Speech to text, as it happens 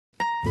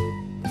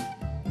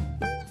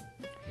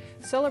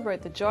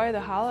celebrate the joy of the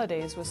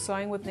holidays with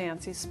Sewing with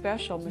Nancy's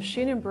special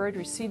machine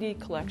embroidery CD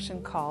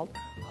collection called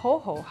Ho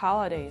Ho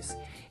Holidays.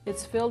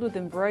 It's filled with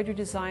embroidery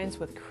designs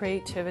with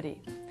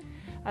creativity.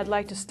 I'd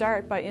like to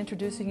start by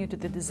introducing you to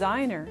the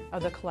designer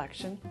of the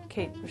collection,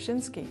 Kate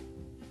Brzezinski.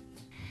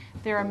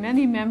 There are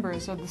many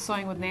members of the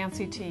Sewing with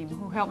Nancy team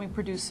who help me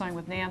produce Sewing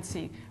with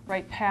Nancy,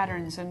 write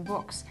patterns and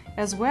books,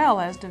 as well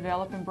as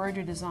develop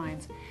embroidery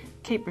designs.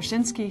 Kate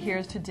Brzezinski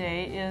here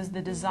today is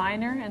the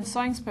designer and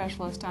sewing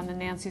specialist on the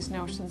Nancy's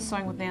Notions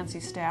Sewing with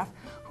Nancy staff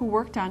who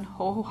worked on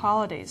Ho Ho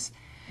Holidays.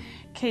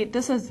 Kate,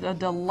 this is a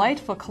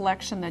delightful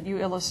collection that you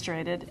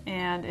illustrated,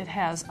 and it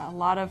has a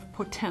lot of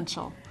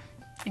potential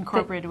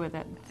incorporated with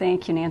it.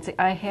 Thank you, Nancy.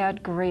 I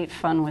had great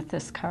fun with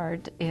this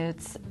card.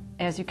 It's,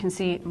 as you can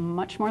see,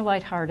 much more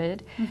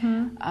lighthearted,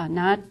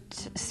 not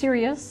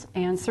serious,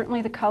 and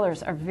certainly the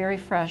colors are very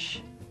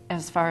fresh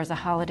as far as a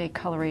holiday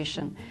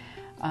coloration.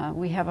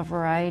 We have a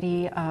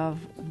variety of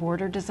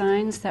border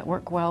designs that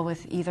work well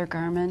with either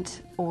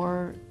garment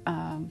or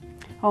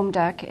home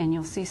deck, and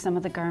you'll see some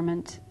of the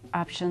garment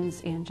options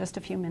in just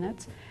a few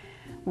minutes.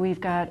 We've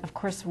got, of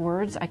course,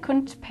 words. I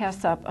couldn't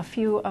pass up a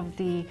few of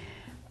the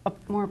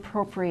more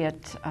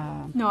appropriate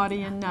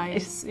naughty and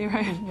nice,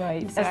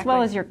 right, exactly. As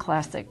well as your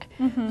classic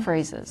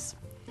phrases.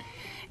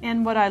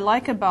 And what I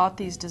like about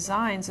these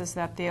designs is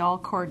that they all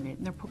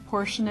coordinate. They're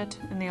proportionate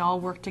and they all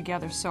work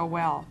together so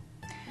well.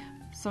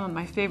 Some of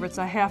my favorites,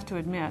 I have to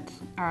admit,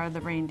 are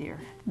the reindeer.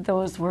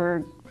 Those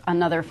were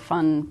another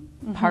fun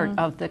part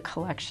of the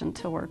collection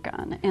to work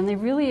on. And they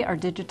really are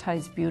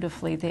digitized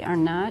beautifully. They are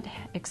not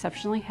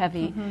exceptionally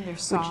heavy. They're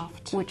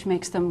soft. Which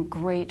makes them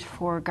great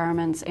for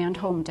garments and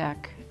home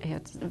deck.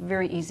 It's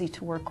very easy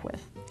to work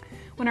with.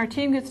 When our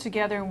team gets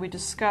together and we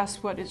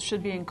discuss what it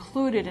should be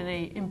included in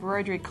an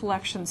embroidery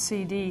collection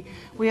CD,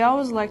 we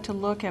always like to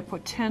look at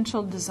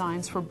potential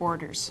designs for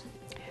borders.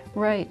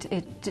 Right.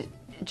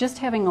 Just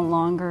having a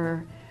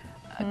longer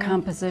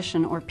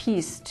composition or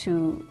piece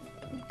to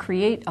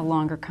create a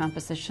longer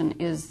composition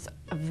is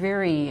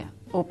very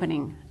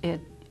opening.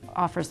 It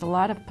offers a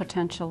lot of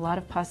potential, a lot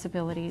of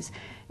possibilities.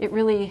 It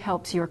really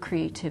helps your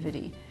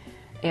creativity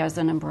as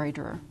an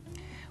embroiderer.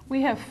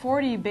 We have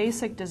 40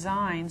 basic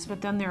designs, but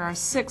then there are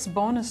 6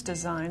 bonus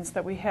designs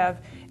that we have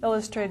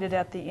illustrated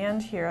at the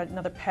end here.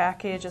 Another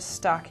package, a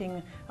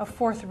stocking, a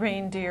 4th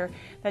reindeer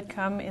that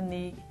come in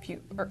the, if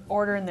you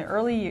order in the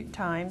early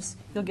times,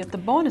 you'll get the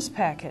bonus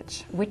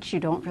package. Which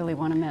you don't really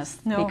want to miss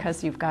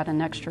because you've got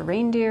an extra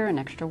reindeer, an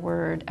extra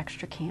word,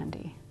 extra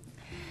candy.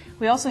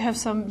 We also have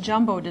some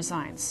jumbo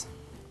designs.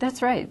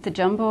 That's right. The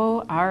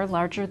jumbo are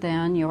larger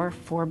than your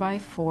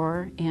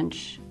 4x4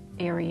 inch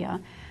area.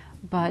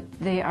 But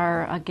they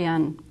are,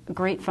 again,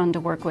 great fun to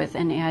work with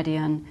and add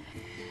in.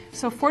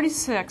 So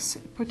 46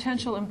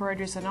 potential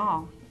embroideries in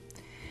all.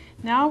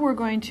 Now we're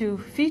going to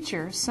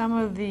feature some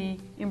of the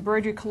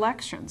embroidery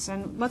collections.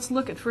 And let's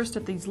look first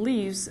at these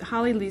leaves,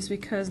 holly leaves,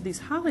 because these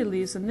holly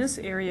leaves in this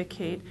area,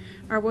 Kate,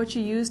 are what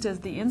you used as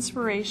the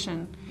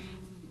inspiration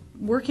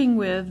working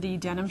with the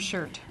denim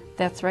shirt.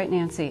 That's right,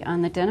 Nancy.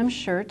 On the denim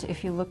shirt,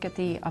 if you look at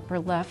the upper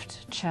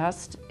left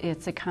chest,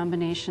 it's a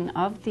combination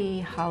of the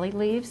holly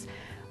leaves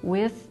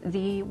with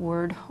the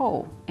word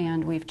ho,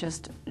 and we've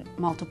just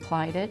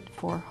multiplied it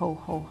for ho,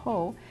 ho,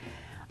 ho.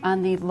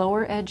 On the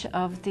lower edge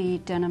of the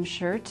denim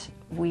shirt,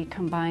 we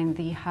combined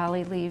the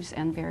holly leaves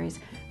and berries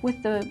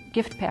with the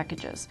gift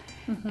packages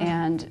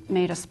and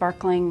made a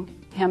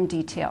sparkling hem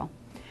detail.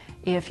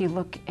 If you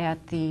look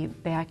at the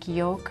back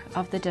yoke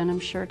of the denim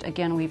shirt,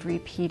 again, we've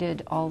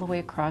repeated all the way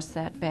across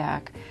that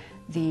back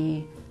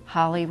the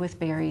holly with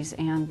berries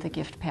and the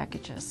gift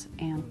packages.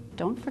 And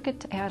don't forget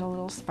to add a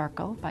little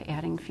sparkle by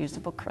adding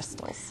fusible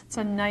crystals. It's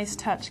a nice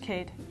touch,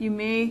 Kate. You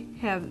may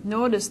have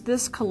noticed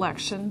this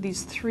collection,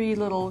 these 3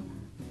 little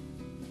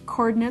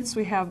coordinates.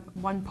 We have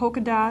one polka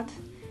dot,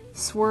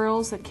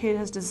 swirls that Kate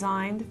has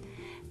designed,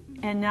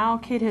 and now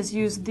Kate has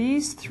used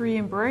these 3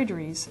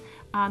 embroideries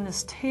on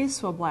this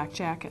tasteful black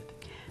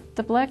jacket.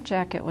 The black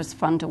jacket was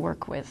fun to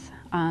work with.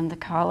 On the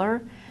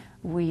collar,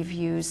 we've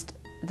used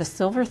the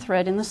silver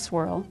thread in the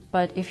swirl,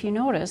 but if you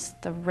notice,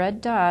 the red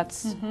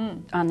dots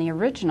on the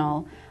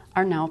original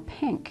are now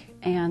pink,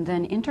 and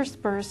then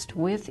interspersed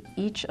with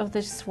each of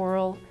the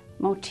swirl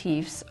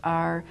motifs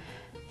are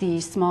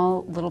the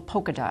small little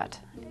polka dot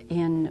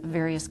in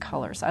various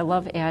colors. I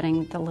love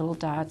adding the little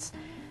dots.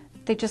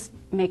 They just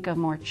make a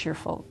more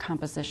cheerful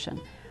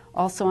composition.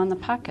 Also on the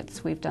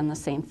pockets, we've done the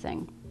same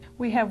thing.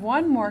 We have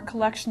one more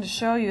collection to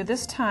show you.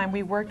 This time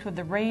we worked with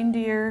the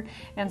reindeer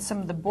and some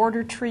of the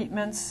border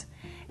treatments.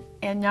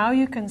 And now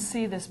you can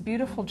see this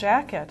beautiful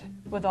jacket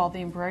with all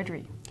the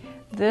embroidery.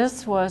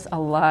 This was a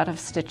lot of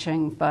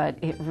stitching,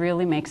 but it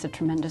really makes a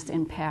tremendous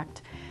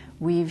impact.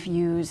 We've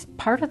used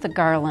part of the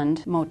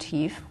garland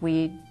motif.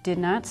 We did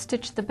not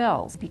stitch the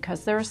bells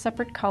because they're a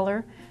separate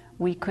color.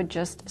 We could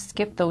just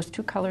skip those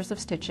 2 colors of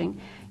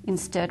stitching.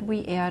 Instead,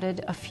 we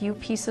added a few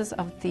pieces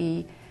of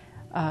the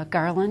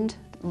garland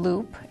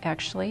loop,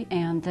 actually,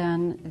 and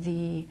then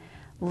the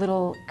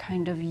little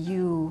kind of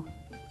U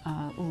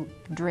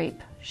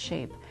drape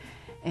shape.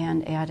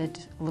 and added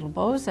little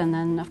bows, and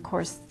then of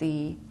course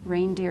the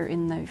reindeer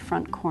in the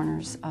front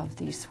corners of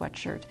the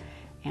sweatshirt.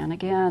 And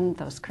again,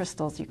 those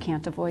crystals, you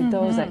can't avoid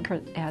those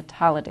at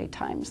holiday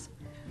times.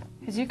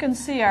 As you can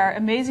see, our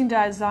amazing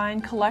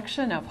design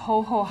collection of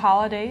Ho Ho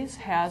Holidays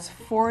has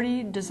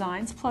 40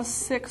 designs plus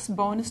 6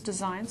 bonus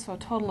designs, so a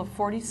total of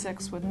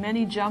 46 with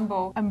many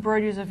jumbo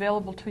embroideries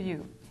available to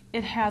you.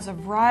 It has a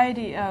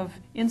variety of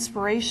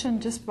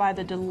inspiration just by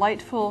the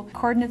delightful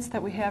coordinates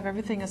that we have.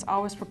 Everything is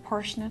always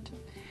proportionate.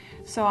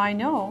 So I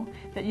know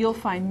that you'll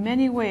find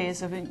many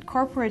ways of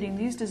incorporating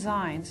these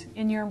designs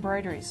in your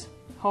embroideries.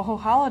 Ho Ho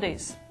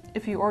Holidays.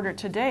 If you order it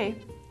today,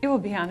 it will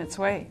be on its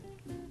way.